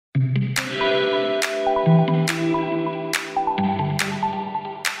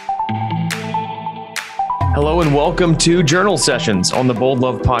Hello and welcome to Journal Sessions on the Bold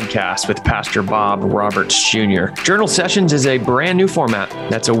Love Podcast with Pastor Bob Roberts Jr. Journal Sessions is a brand new format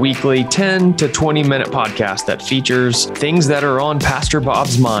that's a weekly 10 to 20 minute podcast that features things that are on Pastor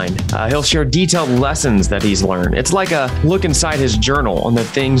Bob's mind. He'll share detailed lessons that he's learned. It's like a look inside his journal on the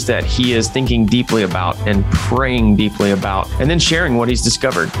things that he is thinking deeply about and praying deeply about, and then sharing what he's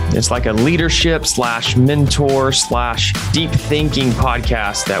discovered. It's like a leadership / mentor / deep thinking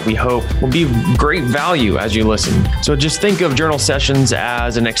podcast that we hope will be great value as you listen. So just think of Journal Sessions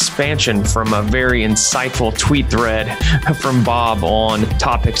as an expansion from a very insightful tweet thread from Bob on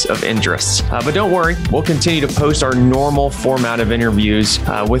topics of interest. But don't worry, we'll continue to post our normal format of interviews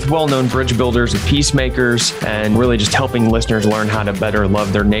with well-known bridge builders and peacemakers, and really just helping listeners learn how to better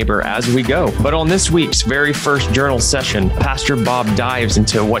love their neighbor as we go. But on this week's very first Journal Session, Pastor Bob dives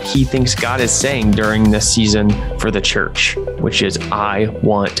into what he thinks God is saying during this season for the church, which is, I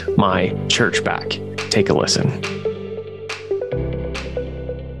want my church back. Take a listen.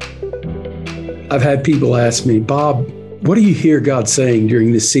 I've had people ask me, Bob, what do you hear God saying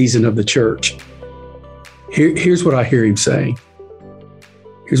during this season of the church? Here's what I hear him saying.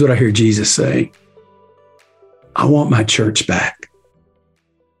 Here's what I hear Jesus saying. I want my church back.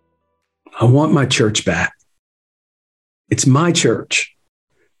 I want my church back. It's my church.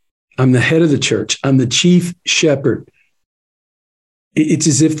 I'm the head of the church. I'm the chief shepherd. It's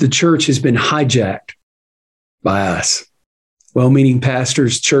as if the church has been hijacked by us. Well-meaning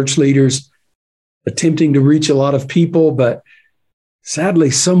pastors, church leaders, attempting to reach a lot of people, but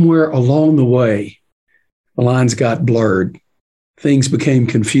sadly, somewhere along the way, the lines got blurred. Things became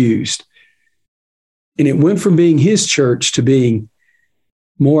confused. And it went from being his church to being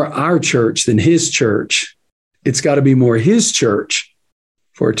more our church than his church. It's got to be more his church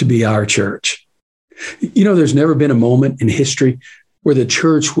for it to be our church. You know, there's never been a moment in history where the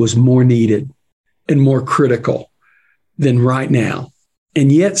church was more needed and more critical than right now.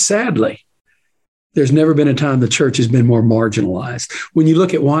 And yet, sadly, there's never been a time the church has been more marginalized. When you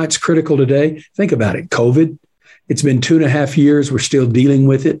look at why it's critical today, think about it. COVID, it's been 2.5 years. We're still dealing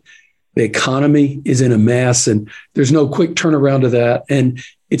with it. The economy is in a mess, and there's no quick turnaround to that. And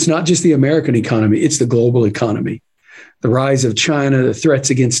it's not just the American economy, it's the global economy. The rise of China, the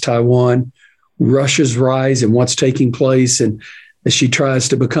threats against Taiwan, Russia's rise and what's taking place, and as she tries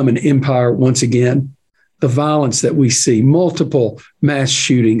to become an empire once again, the violence that we see, multiple mass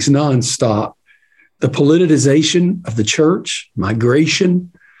shootings nonstop, the politicization of the church,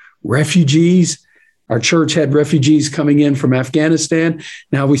 migration, refugees. Our church had refugees coming in from Afghanistan.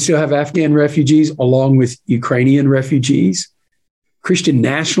 Now we still have Afghan refugees along with Ukrainian refugees. Christian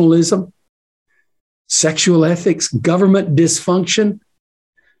nationalism, sexual ethics, government dysfunction.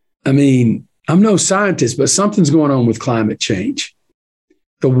 I mean, I'm no scientist, but something's going on with climate change.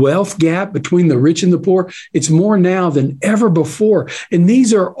 The wealth gap between the rich and the poor, it's more now than ever before. And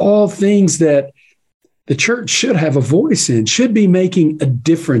these are all things that the church should have a voice in, should be making a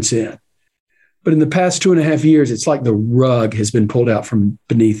difference in. But in the past 2.5 years, it's like the rug has been pulled out from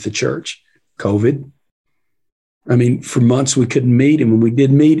beneath the church. COVID. I mean, for months we couldn't meet. And when we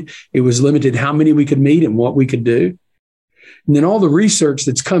did meet, it was limited how many we could meet and what we could do. And then all the research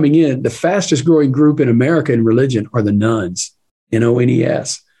that's coming in, the fastest growing group in America in religion are the nones,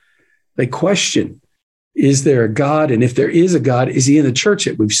 N-O-N-E-S. They question, is there a God? And if there is a God, is he in the church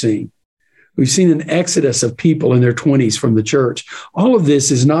that we've seen? We've seen an exodus of people in their 20s from the church. All of this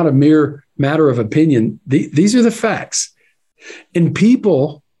is not a mere matter of opinion. These are the facts. And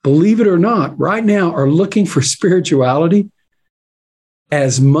people, believe it or not, right now are looking for spirituality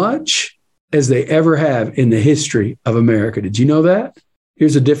as much as they ever have in the history of America. Did you know that?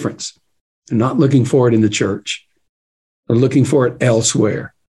 Here's the difference. They're not looking for it in the church. They're looking for it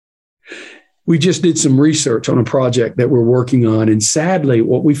elsewhere. We just did some research on a project that we're working on. And sadly,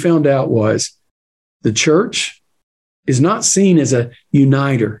 what we found out was the church is not seen as a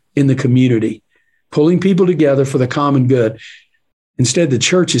uniter in the community, pulling people together for the common good. Instead, the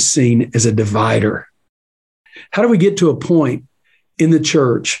church is seen as a divider. How do we get to a point in the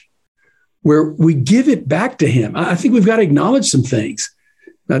church where we give it back to him? I think we've got to acknowledge some things.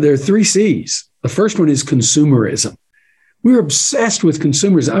 Now, there are 3 C's. The first one is consumerism. We're obsessed with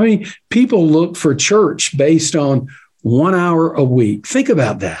consumerism. I mean, people look for church based on 1 hour a week. Think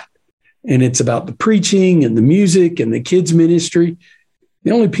about that. And it's about the preaching and the music and the kids' ministry. The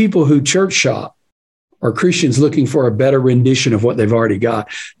only people who church shop are Christians looking for a better rendition of what they've already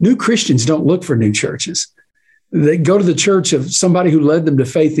got. New Christians don't look for new churches. They go to the church of somebody who led them to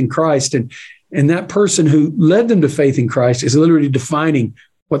faith in Christ. And that person who led them to faith in Christ is literally defining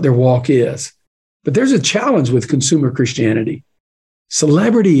what their walk is. But there's a challenge with consumer Christianity.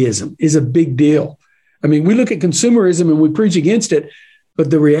 Celebrityism is a big deal. I mean, we look at consumerism and we preach against it, but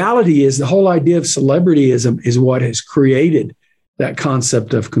the reality is the whole idea of celebrityism is what has created that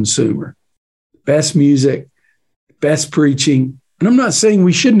concept of consumer. Best music, best preaching. And I'm not saying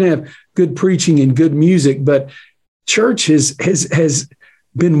we shouldn't have good preaching and good music, but church has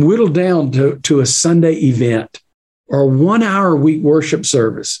been whittled down to a Sunday event or a 1 hour a week worship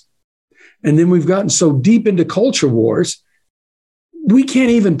service. And then we've gotten so deep into culture wars, we can't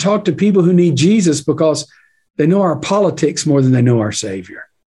even talk to people who need Jesus because they know our politics more than they know our Savior.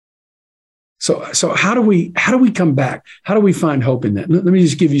 So how do we come back? How do we find hope in that? Let me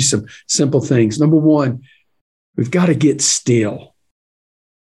just give you some simple things. Number one, we've got to get still.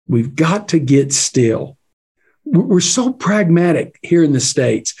 We've got to get still. We're so pragmatic here in the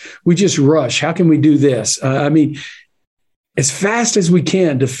States. We just rush. How can we do this? I mean, as fast as we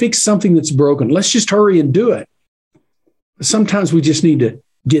can to fix something that's broken. Let's just hurry and do it. Sometimes we just need to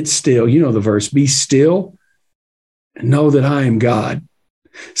get still. You know the verse, be still and know that I am God.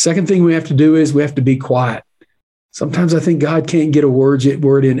 Second thing we have to do is we have to be quiet. Sometimes I think God can't get a word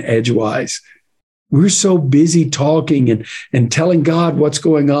in edgewise. We're so busy talking and telling God what's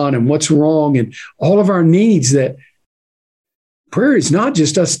going on and what's wrong and all of our needs that prayer is not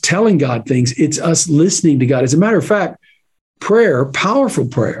just us telling God things, it's us listening to God. As a matter of fact, prayer, powerful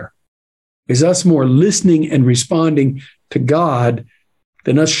prayer, is us more listening and responding to God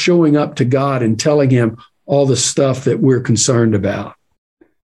than us showing up to God and telling him all the stuff that we're concerned about.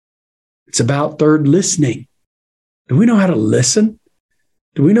 It's about third, listening. Do we know how to listen?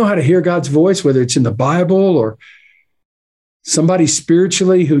 Do we know how to hear God's voice, whether it's in the Bible or somebody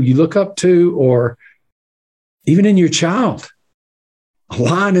spiritually who you look up to, or even in your child, a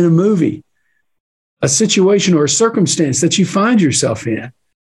line in a movie, a situation or a circumstance that you find yourself in?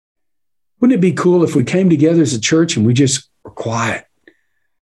 Wouldn't it be cool if we came together as a church and we just were quiet?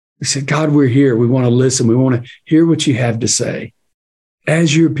 We said, God, we're here. We want to listen. We want to hear what you have to say.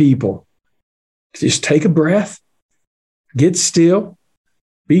 As your people, just take a breath, get still,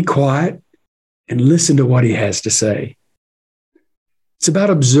 be quiet, and listen to what he has to say. It's about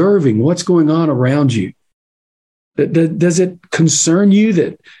observing what's going on around you. Does it concern you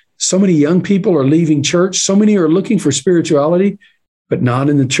that so many young people are leaving church? So many are looking for spirituality, but not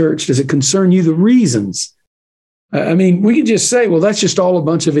in the church. Does it concern you the reasons? I mean, we can just say, well, that's just all a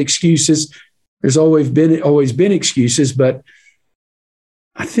bunch of excuses. There's always been excuses, but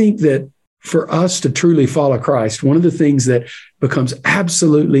I think that for us to truly follow Christ, one of the things that becomes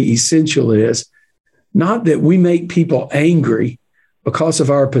absolutely essential is not that we make people angry because of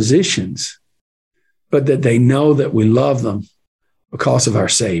our positions, but that they know that we love them because of our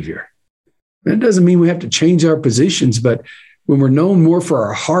Savior. That doesn't mean we have to change our positions, but when we're known more for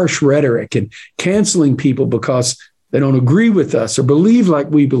our harsh rhetoric and canceling people because they don't agree with us or believe like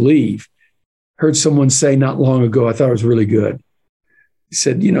we believe. I heard someone say not long ago, I thought it was really good. He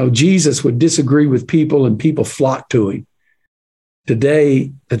said, Jesus would disagree with people and people flock to him.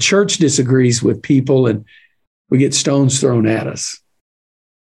 Today, the church disagrees with people and we get stones thrown at us.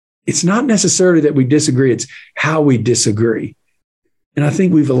 It's not necessarily that we disagree, it's how we disagree. And I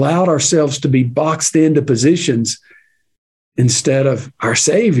think we've allowed ourselves to be boxed into positions instead of our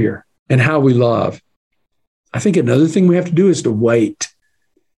Savior and how we love. I think another thing we have to do is to wait.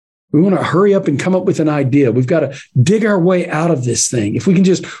 We want to hurry up and come up with an idea. We've got to dig our way out of this thing. If we can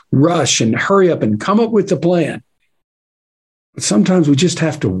just rush and hurry up and come up with the plan. But sometimes we just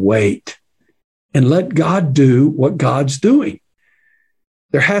have to wait and let God do what God's doing.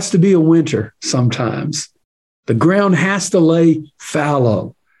 There has to be a winter sometimes. The ground has to lay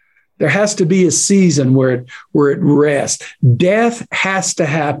fallow. There has to be a season where it rests. Death has to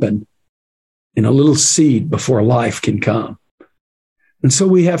happen in a little seed before life can come. And so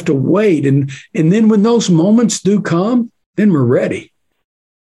we have to wait. And then when those moments do come, then we're ready.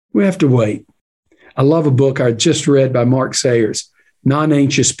 We have to wait. I love a book I just read by Mark Sayers,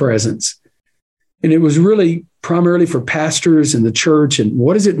 Non-Anxious Presence. And it was really primarily for pastors in the church. And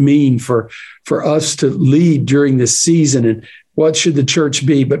what does it mean for us to lead during this season? And what should the church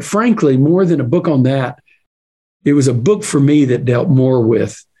be? But frankly, more than a book on that, it was a book for me that dealt more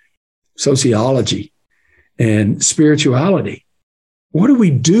with sociology and spirituality. What do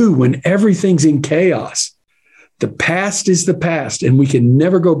we do when everything's in chaos? The past is the past, and we can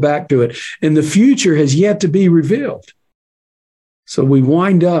never go back to it. And the future has yet to be revealed. So we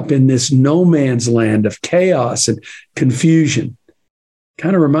wind up in this no man's land of chaos and confusion.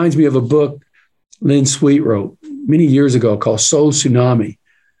 Kind of reminds me of a book Lynn Sweet wrote many years ago called Soul Tsunami.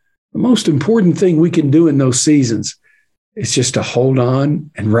 The most important thing we can do in those seasons is just to hold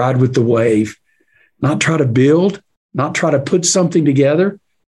on and ride with the wave, not try to build, not try to put something together,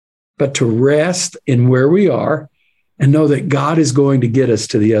 but to rest in where we are and know that God is going to get us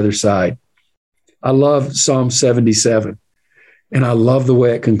to the other side. I love Psalm 77, and I love the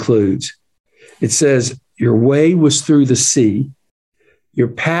way it concludes. It says, your way was through the sea, your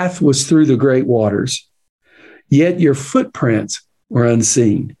path was through the great waters, yet your footprints were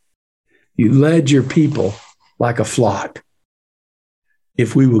unseen. You led your people like a flock.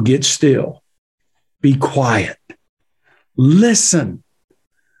 If we will get still, be quiet, listen,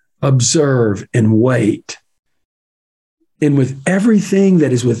 observe, and wait. And with everything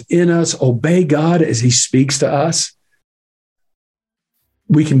that is within us, obey God as he speaks to us,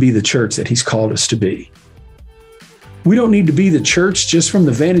 we can be the church that he's called us to be. We don't need to be the church just from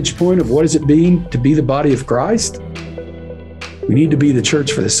the vantage point of what does it mean to be the body of Christ. We need to be the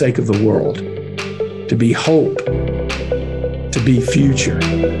church for the sake of the world, to be hope, to be future,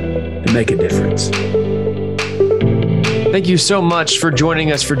 to make a difference. Thank you so much for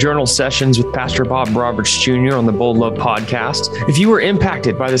joining us for Journal Sessions with Pastor Bob Roberts Jr. on the Bold Love Podcast. If you were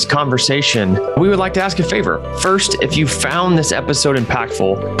impacted by this conversation, we would like to ask a favor. First, if you found this episode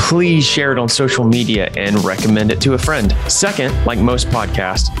impactful, please share it on social media and recommend it to a friend. Second, like most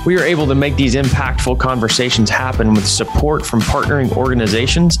podcasts, we are able to make these impactful conversations happen with support from partnering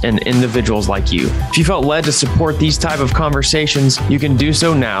organizations and individuals like you. If you felt led to support these type of conversations, you can do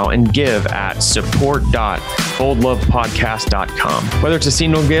so now and give at support.boldlovepodcast.com. Whether it's a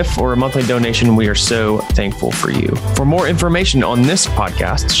single gift or a monthly donation, we are so thankful for you. For more information on this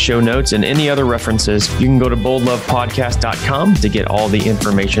podcast, show notes, and any other references, you can go to boldlovepodcast.com to get all the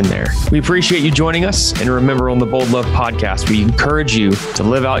information there. We appreciate you joining us. And remember, on the Bold Love Podcast, we encourage you to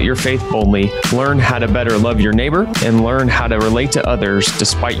live out your faith boldly, learn how to better love your neighbor, and learn how to relate to others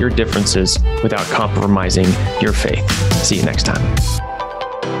despite your differences without compromising your faith. See you next time.